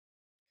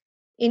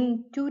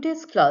In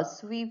today's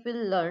class, we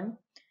will learn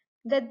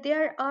that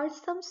there are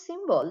some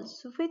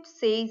symbols which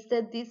says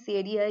that this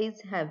area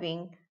is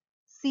having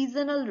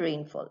seasonal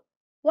rainfall.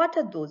 What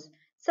are those?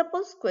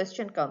 Suppose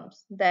question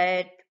comes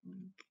that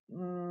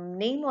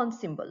name one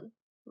symbol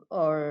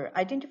or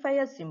identify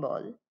a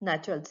symbol,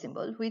 natural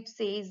symbol, which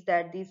says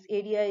that this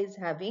area is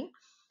having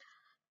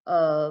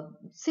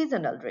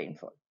seasonal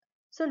rainfall.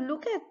 So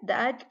look at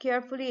that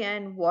carefully.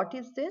 And what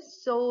is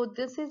this? So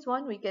this is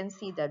one we can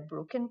see that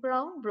broken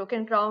ground.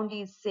 Broken ground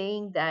is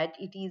saying that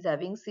it is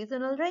having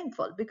seasonal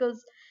rainfall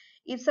because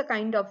it's a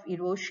kind of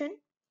erosion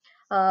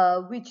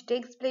which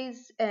takes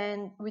place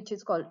and which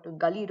is called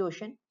gully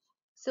erosion.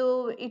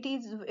 So it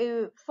is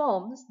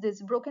forms,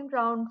 this broken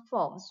ground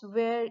forms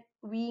where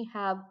we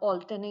have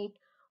alternate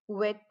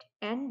wet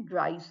and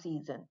dry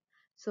season.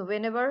 So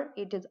whenever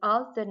it is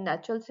asked, the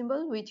natural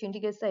symbol which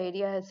indicates the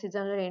area has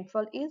seasonal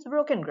rainfall is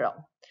broken ground.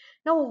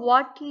 Now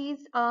what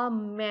is a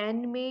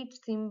man-made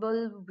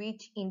symbol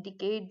which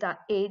indicate the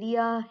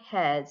area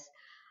has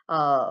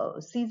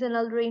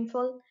seasonal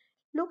rainfall?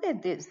 Look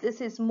at this. This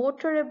is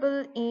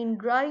motorable in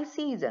dry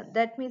season.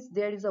 That means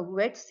there is a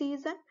wet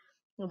season,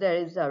 there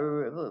is a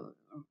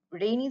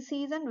rainy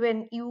season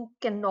when you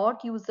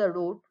cannot use the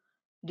road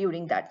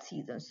during that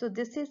season. So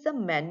this is the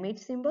man-made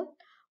symbol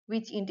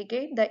which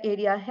indicate the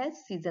area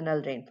has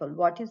seasonal rainfall.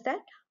 What is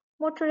that?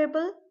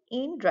 Motorable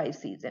in dry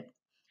season.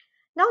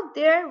 Now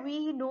there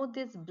we know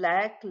this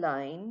black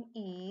line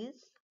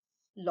is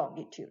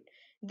longitude.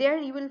 There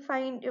you will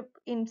find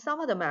in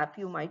some of the map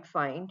you might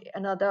find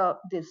another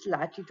this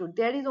latitude.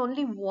 There is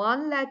only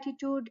one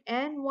latitude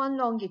and one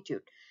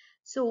longitude.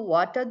 So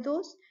what are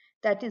those?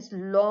 That is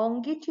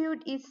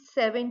longitude is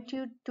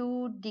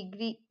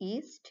 72°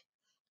 east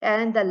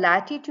and the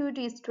latitude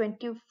is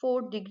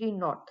 24°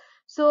 north.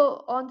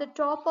 So on the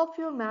top of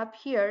your map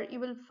here you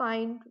will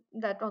find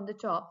that on the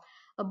top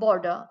a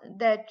border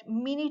that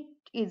minute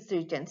is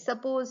written.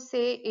 Suppose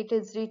say it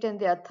is written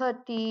there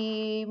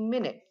 30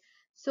 minutes.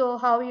 So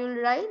how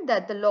you'll write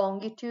that the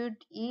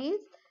longitude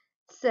is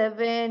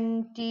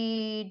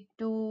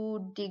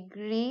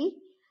 72°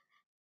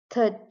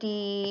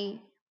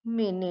 30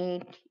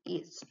 minute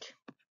east.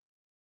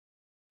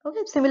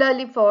 Okay,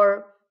 similarly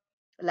for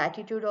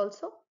latitude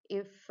also,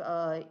 if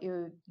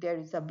there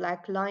is a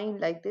black line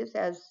like this,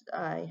 as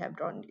I have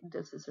drawn,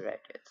 this is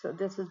red, so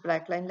this is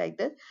black line like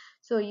this,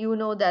 so you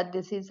know that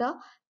this is a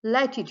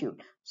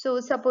latitude. So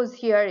suppose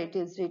here it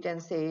is written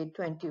say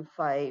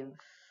 25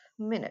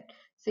 minute,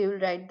 so you will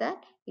write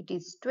that it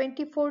is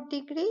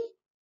 24°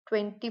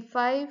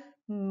 25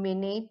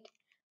 minute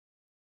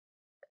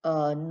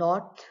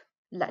north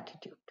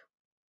latitude.